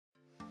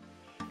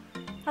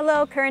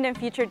Hello, current and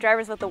future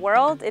drivers of the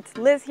world. It's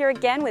Liz here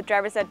again with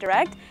Drivers That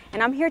Direct,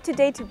 and I'm here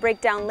today to break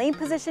down lane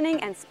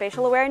positioning and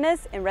spatial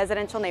awareness in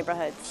residential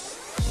neighborhoods.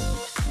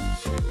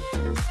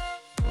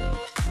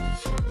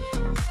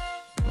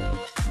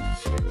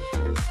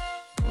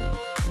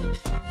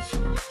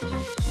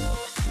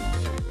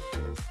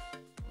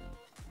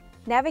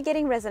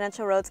 Navigating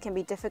residential roads can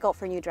be difficult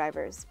for new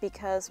drivers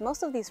because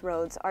most of these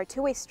roads are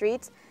two-way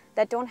streets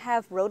that don't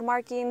have road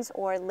markings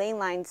or lane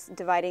lines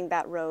dividing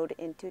that road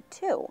into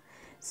two.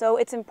 So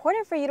it's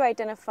important for you to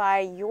identify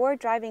your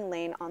driving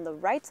lane on the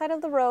right side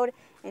of the road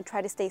and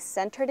try to stay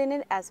centered in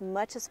it as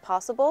much as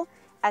possible,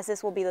 as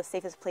this will be the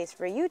safest place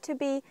for you to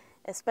be,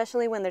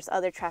 especially when there's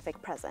other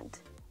traffic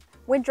present.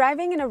 When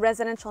driving in a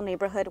residential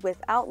neighborhood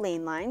without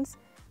lane lines,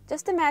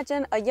 just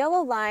imagine a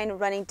yellow line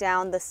running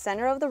down the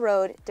center of the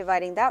road,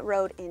 dividing that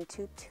road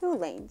into two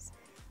lanes.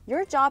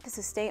 Your job is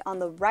to stay on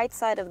the right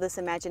side of this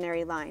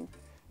imaginary line.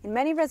 In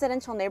many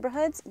residential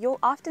neighborhoods, you'll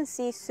often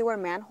see sewer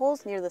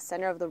manholes near the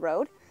center of the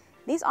road.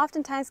 These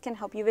oftentimes can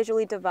help you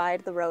visually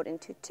divide the road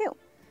into two.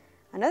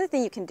 Another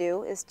thing you can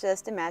do is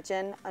just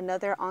imagine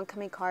another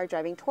oncoming car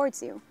driving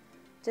towards you.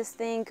 Just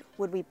think,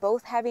 would we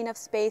both have enough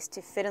space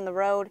to fit in the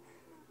road?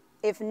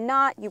 If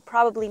not, you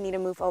probably need to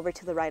move over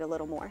to the right a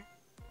little more.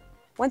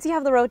 Once you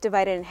have the road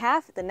divided in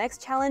half, the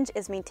next challenge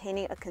is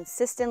maintaining a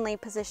consistent lane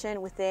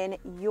position within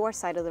your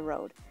side of the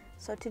road.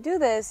 So to do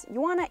this, you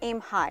want to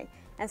aim high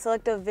and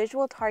select a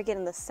visual target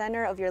in the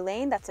center of your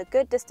lane that's a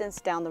good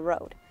distance down the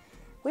road.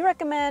 We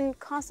recommend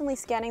constantly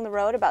scanning the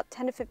road about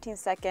 10 to 15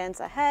 seconds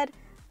ahead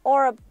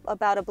or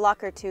about a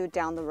block or two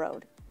down the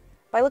road.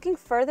 By looking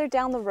further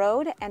down the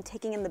road and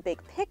taking in the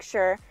big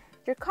picture,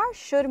 your car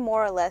should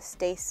more or less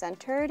stay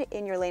centered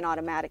in your lane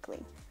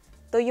automatically.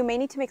 Though you may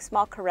need to make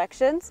small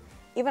corrections,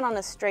 even on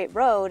a straight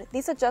road,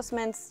 these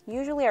adjustments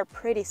usually are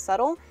pretty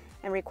subtle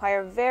and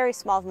require very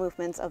small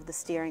movements of the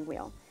steering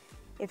wheel.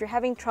 If you're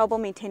having trouble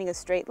maintaining a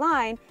straight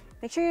line,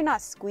 make sure you're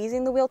not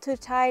squeezing the wheel too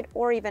tight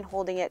or even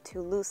holding it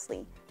too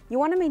loosely. You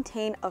want to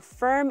maintain a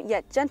firm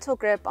yet gentle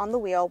grip on the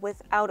wheel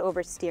without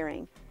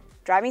oversteering.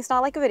 Driving's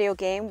not like a video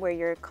game where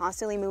you're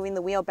constantly moving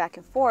the wheel back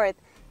and forth.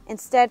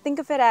 Instead, think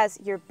of it as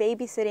you're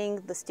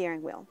babysitting the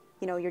steering wheel.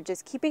 You're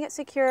just keeping it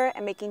secure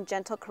and making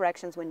gentle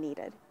corrections when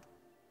needed.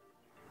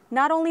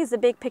 Not only is the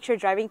big picture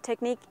driving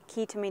technique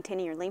key to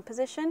maintaining your lane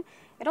position,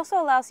 it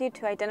also allows you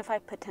to identify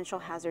potential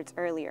hazards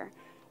earlier.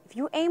 If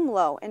you aim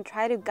low and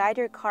try to guide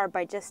your car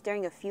by just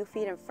staring a few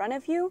feet in front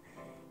of you,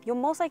 you'll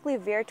most likely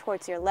veer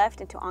towards your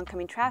left into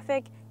oncoming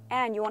traffic,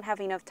 and you won't have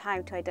enough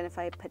time to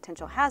identify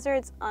potential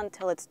hazards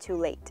until it's too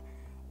late.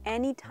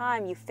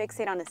 Anytime you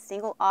fixate on a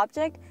single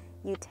object,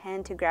 you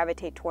tend to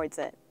gravitate towards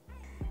it.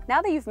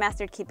 Now that you've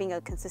mastered keeping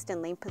a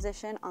consistent lane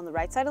position on the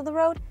right side of the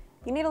road,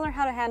 you need to learn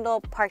how to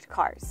handle parked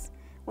cars.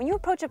 When you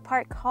approach a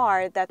parked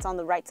car that's on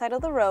the right side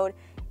of the road,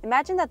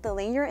 imagine that the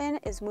lane you're in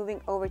is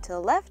moving over to the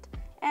left,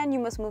 and you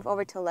must move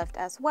over to the left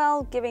as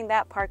well, giving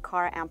that parked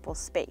car ample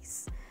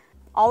space.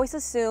 Always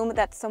assume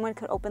that someone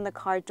could open the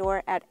car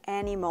door at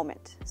any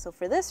moment. So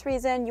for this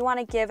reason, you want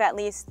to give at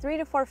least 3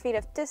 to 4 feet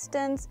of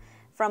distance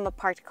from a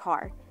parked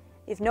car.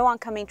 If no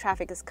oncoming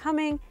traffic is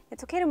coming,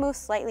 it's okay to move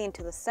slightly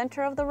into the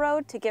center of the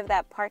road to give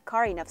that parked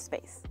car enough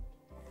space.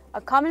 A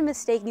common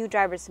mistake new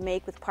drivers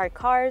make with parked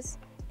cars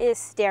is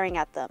staring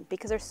at them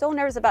because they're so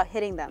nervous about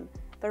hitting them.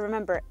 But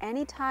remember,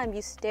 anytime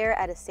you stare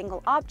at a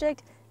single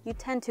object, you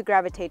tend to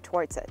gravitate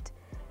towards it.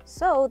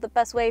 So the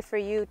best way for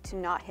you to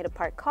not hit a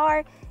parked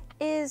car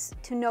is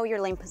to know your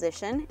lane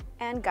position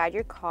and guide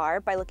your car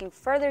by looking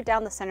further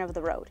down the center of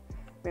the road.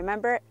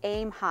 Remember,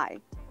 aim high.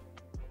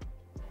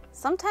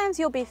 Sometimes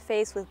you'll be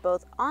faced with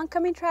both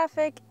oncoming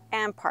traffic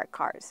and parked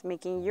cars,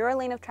 making your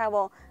lane of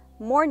travel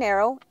more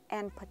narrow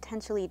and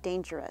potentially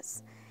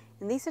dangerous.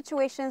 In these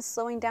situations,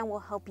 slowing down will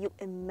help you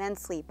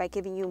immensely by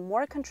giving you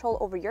more control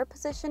over your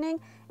positioning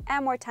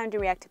and more time to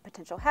react to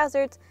potential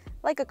hazards,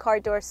 like a car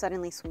door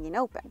suddenly swinging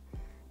open.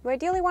 You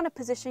ideally want to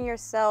position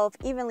yourself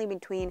evenly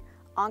between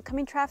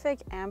oncoming traffic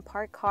and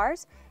parked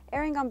cars,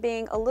 erring on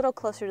being a little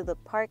closer to the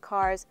parked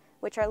cars,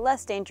 which are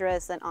less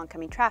dangerous than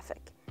oncoming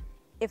traffic.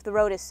 If the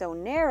road is so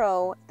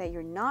narrow that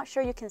you're not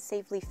sure you can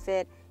safely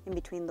fit in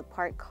between the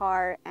parked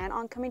car and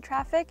oncoming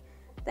traffic,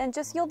 then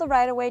just yield the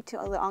right-of-way to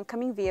the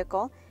oncoming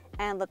vehicle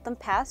and let them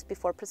pass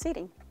before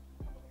proceeding.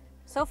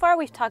 So far,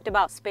 we've talked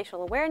about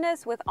spatial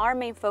awareness, with our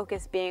main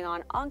focus being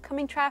on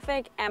oncoming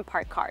traffic and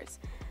parked cars.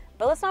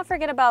 But let's not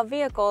forget about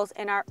vehicles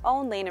in our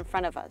own lane in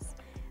front of us.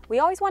 We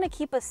always want to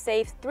keep a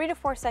safe 3 to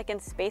 4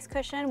 second space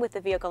cushion with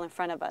the vehicle in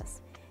front of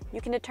us. You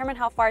can determine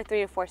how far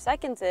 3 to 4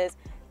 seconds is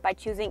by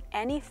choosing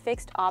any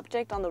fixed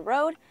object on the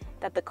road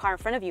that the car in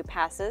front of you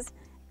passes,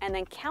 and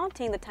then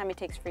counting the time it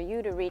takes for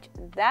you to reach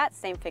that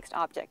same fixed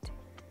object.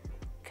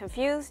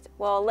 Confused?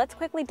 Well, let's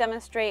quickly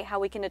demonstrate how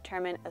we can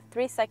determine a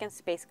 3-second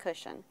space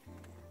cushion.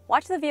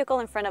 Watch the vehicle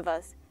in front of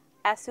us.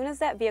 As soon as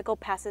that vehicle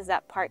passes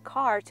that parked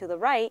car to the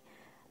right,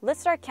 let's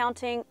start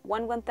counting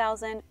 1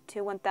 1000,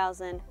 2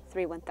 1000,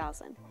 3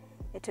 1000.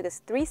 It took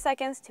us 3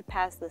 seconds to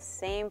pass the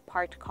same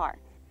parked car.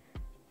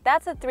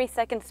 That's a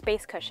 3-second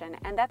space cushion,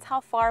 and that's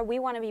how far we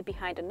want to be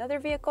behind another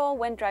vehicle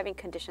when driving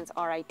conditions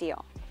are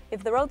ideal.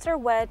 If the roads are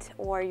wet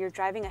or you're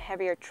driving a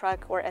heavier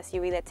truck or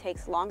SUV that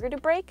takes longer to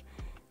brake,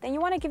 then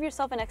you want to give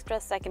yourself an extra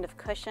second of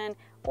cushion,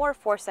 or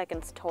 4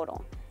 seconds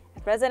total.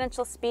 At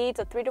residential speeds,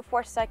 a 3 to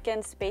 4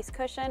 second space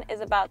cushion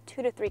is about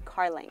 2 to 3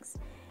 car lengths.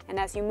 And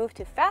as you move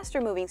to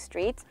faster moving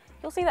streets,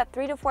 you'll see that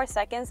 3 to 4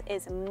 seconds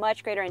is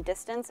much greater in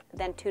distance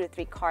than 2 to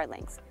 3 car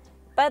lengths.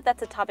 But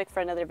that's a topic for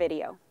another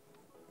video.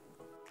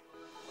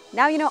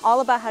 Now you know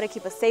all about how to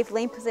keep a safe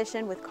lane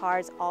position with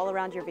cars all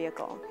around your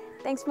vehicle.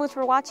 Thanks so much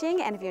for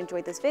watching, and if you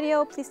enjoyed this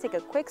video, please take a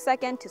quick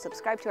second to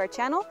subscribe to our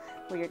channel,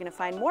 where you're going to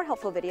find more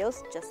helpful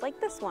videos just like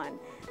this one.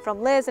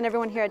 From Liz and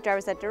everyone here at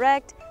Drivers That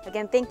Direct,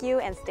 again, thank you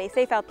and stay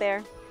safe out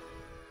there.